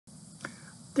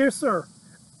Dear Sir,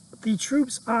 the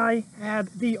troops I had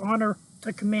the honor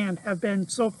to command have been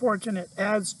so fortunate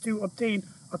as to obtain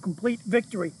a complete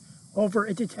victory over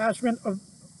a detachment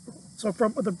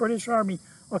from the British Army,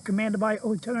 commanded by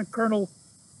Lieutenant Colonel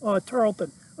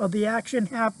Tarleton. The action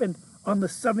happened on the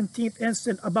 17th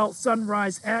instant about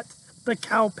sunrise at the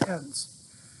Cowpens.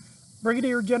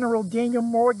 Brigadier General Daniel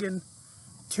Morgan,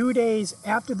 2 days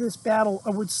after this battle,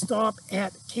 would stop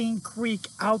at Cane Creek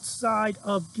outside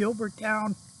of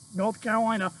Gilbertown, North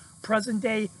Carolina,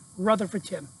 present-day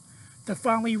Rutherfordton, to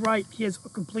finally write his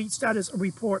complete status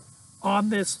report on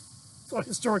this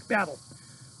historic battle.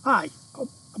 Hi,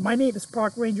 my name is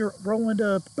Park Ranger Roland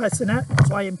Bassinet,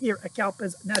 so I am here at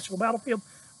Cowpens National Battlefield.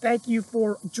 Thank you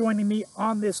for joining me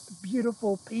on this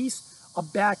beautiful piece of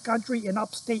backcountry in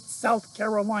upstate South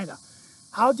Carolina.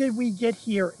 How did we get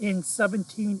here in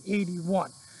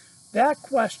 1781? That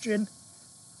question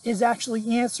is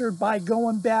actually answered by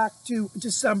going back to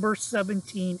December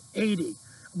 1780,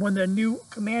 when the new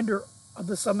commander of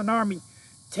the Southern Army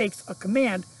takes a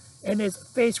command and is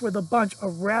faced with a bunch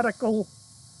of radical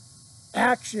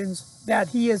actions that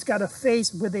he has got to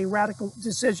face with a radical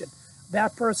decision.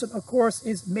 That person, of course,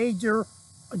 is Major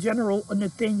General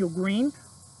Nathanael Greene,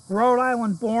 Rhode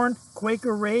Island born,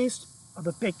 Quaker raised,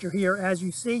 the picture here as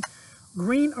you see.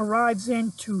 Greene arrives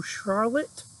into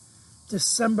Charlotte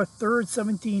December 3rd,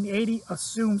 1780,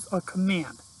 assumes a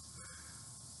command.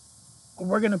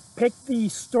 We're going to pick the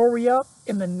story up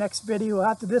in the next video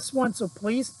after this one, so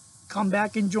please come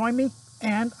back and join me,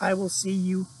 and I will see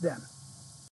you then.